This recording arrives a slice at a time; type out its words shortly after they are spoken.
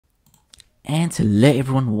And hello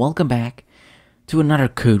everyone, welcome back to another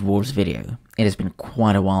CodeWars video. It has been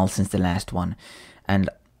quite a while since the last one, and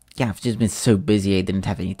yeah, I've just been so busy I didn't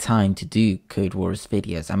have any time to do CodeWars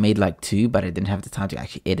videos. I made like 2, but I didn't have the time to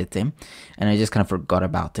actually edit them, and I just kind of forgot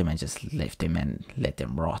about them and just left them and let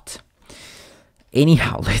them rot.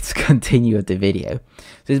 Anyhow, let's continue with the video.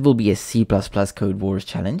 This will be a C++ CodeWars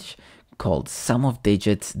challenge called Sum of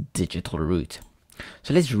Digits Digital Root.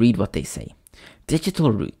 So let's read what they say.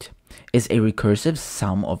 Digital root is a recursive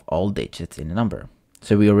sum of all digits in a number.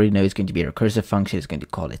 So we already know it's going to be a recursive function, it's going to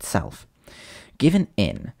call itself. Given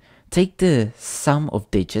n, take the sum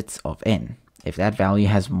of digits of n. If that value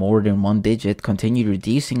has more than one digit, continue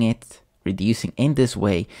reducing in this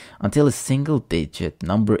way until a single digit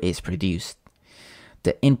number is produced.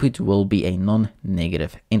 The input will be a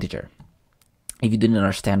non-negative integer. If you didn't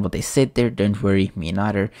understand what they said there, don't worry, me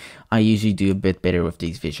neither. I usually do a bit better with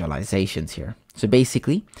these visualizations here. So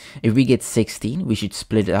basically, if we get 16, we should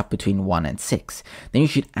split it up between 1 and 6. Then we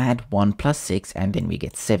should add 1 plus 6, and then we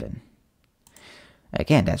get 7.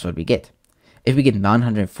 Again, that's what we get. If we get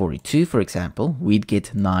 942, for example, we'd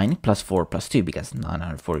get 9 plus 4 plus 2, because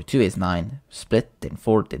 942 is 9 split, then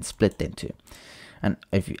 4, then split, then 2. And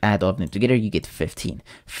if you add all of them together, you get 15.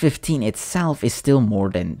 15 itself is still more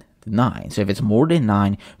than 9. So if it's more than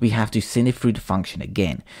 9, we have to send it through the function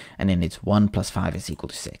again, and then it's 1 plus 5 is equal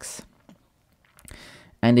to 6.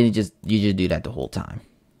 And then you just do that the whole time.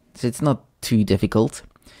 So it's not too difficult.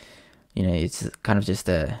 You know, it's kind of just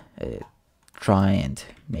a try and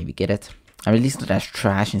maybe get it. I'm at least not as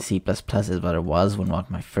trash in C++ as what it was when one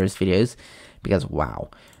of my first videos, because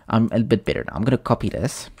wow, I'm a bit better now. I'm gonna copy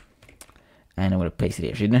this and I'm going to place it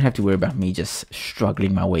here. So you don't have to worry about me just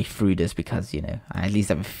struggling my way through this, because, you know, I at least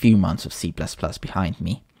have a few months of C++ behind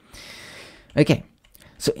me. Okay,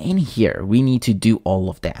 so in here, we need to do all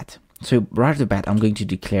of that. So right off the bat, I'm going to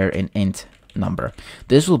declare an int number.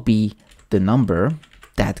 This will be the number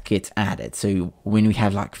that gets added. So when we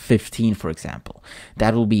have like 15, for example,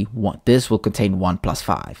 that will be 1. This will contain 1 plus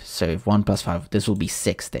 5. So if 1 plus 5, this will be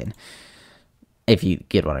 6 then, if you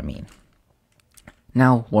get what I mean.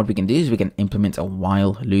 Now, what we can do is we can implement a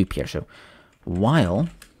while loop here. So, while,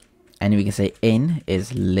 and we can say n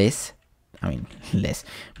is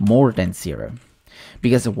more than 0.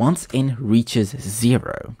 Because once n reaches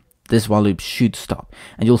 0, this while loop should stop.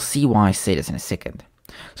 And you'll see why I say this in a second.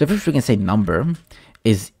 So first we can say number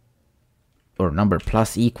is, or number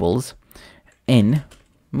plus equals, n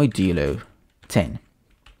modulo 10.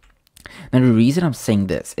 Now the reason I'm saying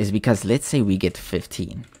this is because let's say we get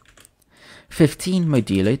 15. 15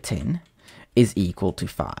 modulo 10 is equal to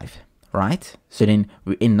 5, right? So then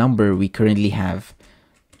in number, we currently have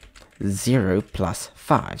 0 plus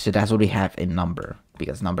 5. So that's what we have in number,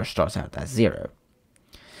 because number starts out as 0.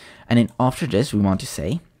 And then after this, we want to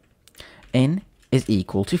say n is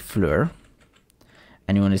equal to floor,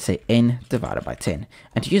 and we want to say n divided by 10.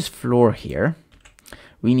 And to use floor here,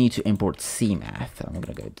 we need to import cmath. I'm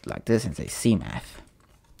going to go like this and say cmath,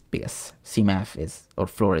 because cmath is, or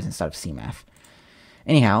floor is inside of cmath.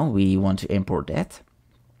 Anyhow, we want to import that,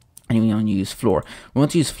 and we want to use floor. We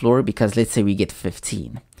want to use floor because let's say we get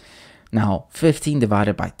 15. Now, 15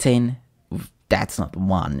 divided by 10, that's not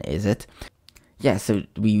 1, is it? Yeah, so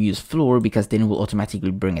we use floor because then we'll automatically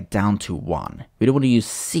bring it down to 1. We don't want to use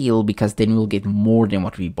ceil because then we'll get more than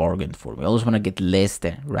what we bargained for. We always want to get less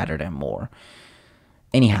than rather than more.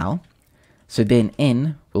 Anyhow, so then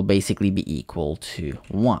n will basically be equal to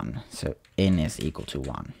 1. So n is equal to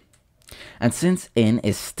 1. And since n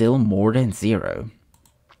is still more than 0,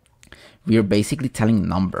 we are basically telling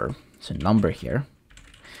number, so number here,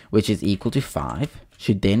 which is equal to 5,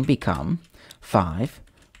 should then become 5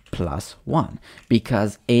 plus 1.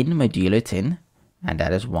 Because n modulo 10, and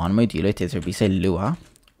that is 1 modulo 10, so if we say lua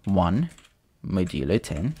 1 modulo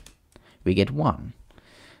 10, we get 1.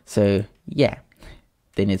 So yeah,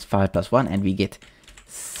 then it's 5 plus 1, and we get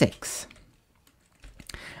 6.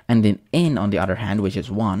 And then n, on the other hand, which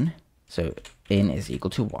is 1, so n is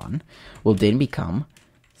equal to 1, will then become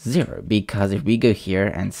 0. Because if we go here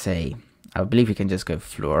and say, I believe we can just go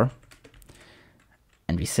floor,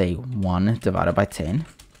 and we say 1 divided by 10,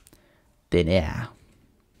 then yeah.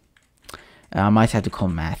 I might have to call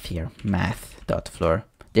math here, math.floor.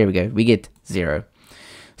 There we go, we get 0.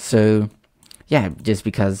 So yeah, just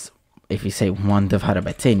because if we say 1 divided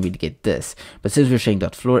by 10, we'd get this. But since we're saying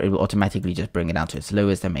 .floor, it will automatically just bring it down to its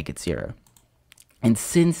lowest and make it 0. And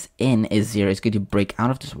since n is 0, it's going to break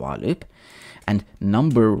out of this while loop, and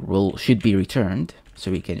number should be returned.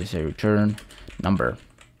 So we can just say return number,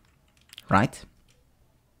 right?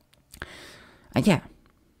 And yeah,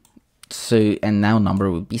 so, and now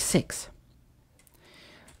number would be 6.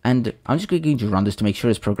 And I'm just going to run this to make sure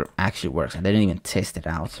this program actually works. I didn't even test it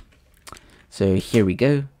out. So here we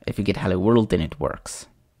go. If we get hello world, then it works.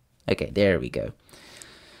 Okay, there we go.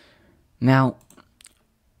 Now,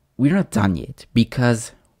 we're not done yet,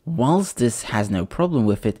 because whilst this has no problem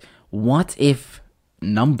with it, what if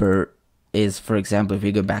number is, for example, if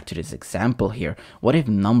we go back to this example here, what if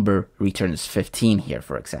number returns 15 here,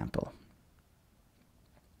 for example?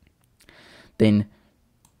 Then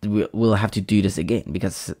we'll have to do this again,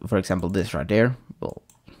 because, for example, this right there,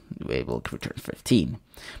 it will return 15.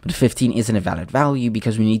 But 15 isn't a valid value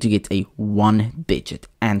because we need to get a 1-digit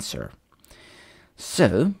answer.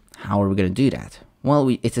 So, how are we going to do that?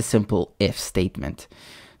 Well, it's a simple if statement.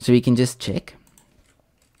 So we can just check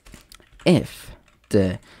if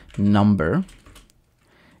the number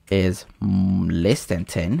is less than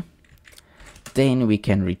 10, then we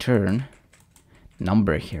can return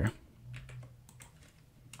number here.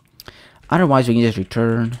 Otherwise, we can just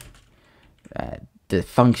return the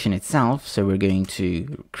function itself. So we're going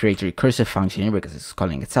to create a recursive function here because it's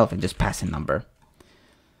calling itself, and just pass a number.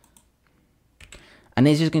 And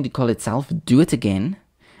it's just going to call itself, do it again,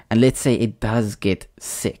 and let's say it does get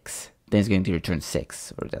 6. Then it's going to return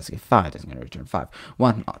 6, or it does get 5, it's going to return 5,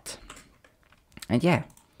 whatnot. And yeah,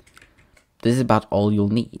 this is about all you'll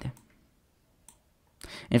need.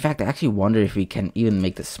 In fact, I actually wonder if we can even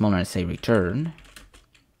make this smaller and say return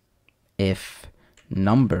if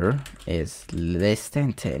number is less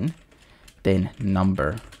than 10, then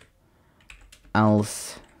number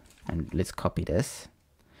else, and let's copy this.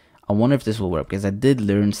 I wonder if this will work, because I did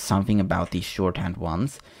learn something about these shorthand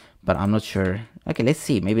ones, but I'm not sure. Okay, let's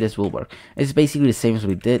see. Maybe this will work. It's basically the same as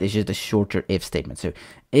we did. It's just a shorter if statement. So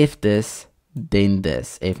if this, then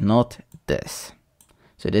this. If not, this.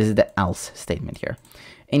 So this is the else statement here.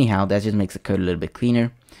 Anyhow, that just makes the code a little bit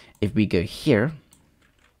cleaner. If we go here,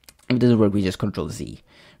 if it doesn't work, we just Control Z.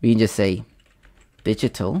 We can just say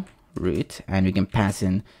digital root, and we can pass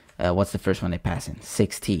in, what's the first one they pass in?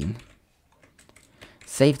 16.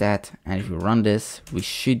 Save that, and if we run this, we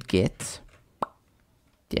should get,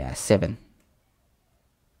 yeah, 7.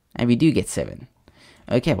 And we do get 7.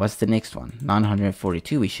 Okay, what's the next one?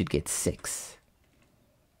 942, we should get 6.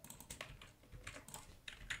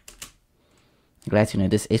 Glad to know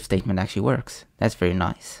this if statement actually works. That's very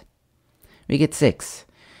nice. We get 6.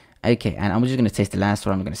 Okay, and I'm just going to test the last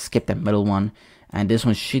one. I'm going to skip that middle one, and this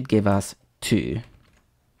one should give us 2.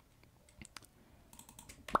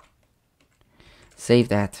 Save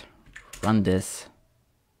that, run this.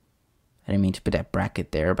 I didn't mean to put that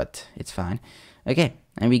bracket there, but it's fine. Okay,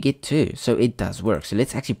 and we get 2, so it does work. So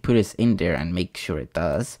let's actually put this in there and make sure it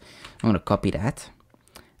does. I'm going to copy that,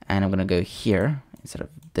 and I'm going to go here instead of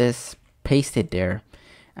this, paste it there,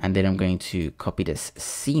 and then I'm going to copy this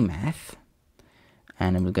CMath,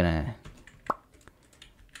 and I'm going to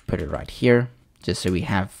put it right here, just so we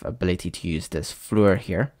have ability to use this floor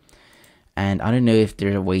here. And I don't know if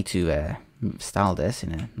there's a way to style this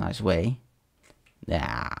in a nice way. Nah,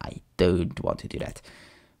 I don't want to do that.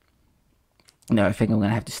 No, I think I'm gonna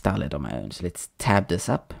have to style it on my own. So let's tab this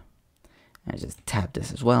up, and just tab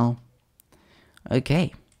this as well.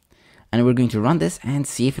 Okay, and we're going to run this and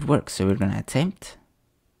see if it works. So we're gonna attempt,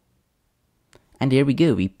 and there we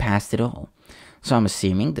go, we passed it all. So I'm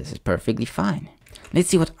assuming this is perfectly fine. Let's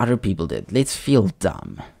see what other people did. Let's feel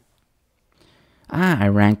dumb. Ah, I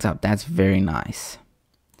ranked up. That's very nice.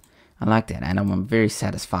 I like that, and I'm very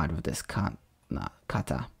satisfied with this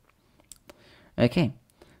kata. Okay,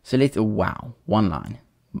 so let's, wow, one line.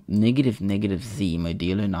 Negative z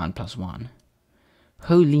modulo 9 plus 1.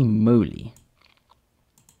 Holy moly.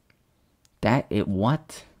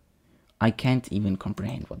 What? I can't even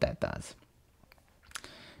comprehend what that does.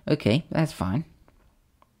 Okay, that's fine.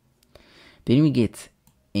 Then we get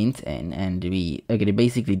int n, and okay, they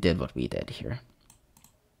basically did what we did here.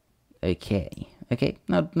 Okay,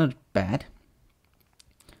 not bad.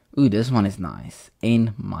 Ooh, this one is nice.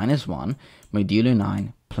 N minus 1 modulo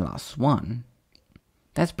 9 plus 1.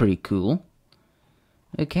 That's pretty cool.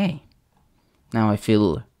 Okay, now I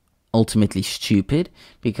feel ultimately stupid,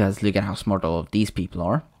 because look at how smart all of these people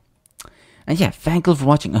are. And yeah, thank you all for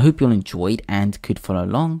watching. I hope you all enjoyed and could follow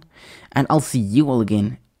along, and I'll see you all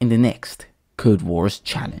again in the next Code Wars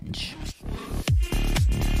challenge.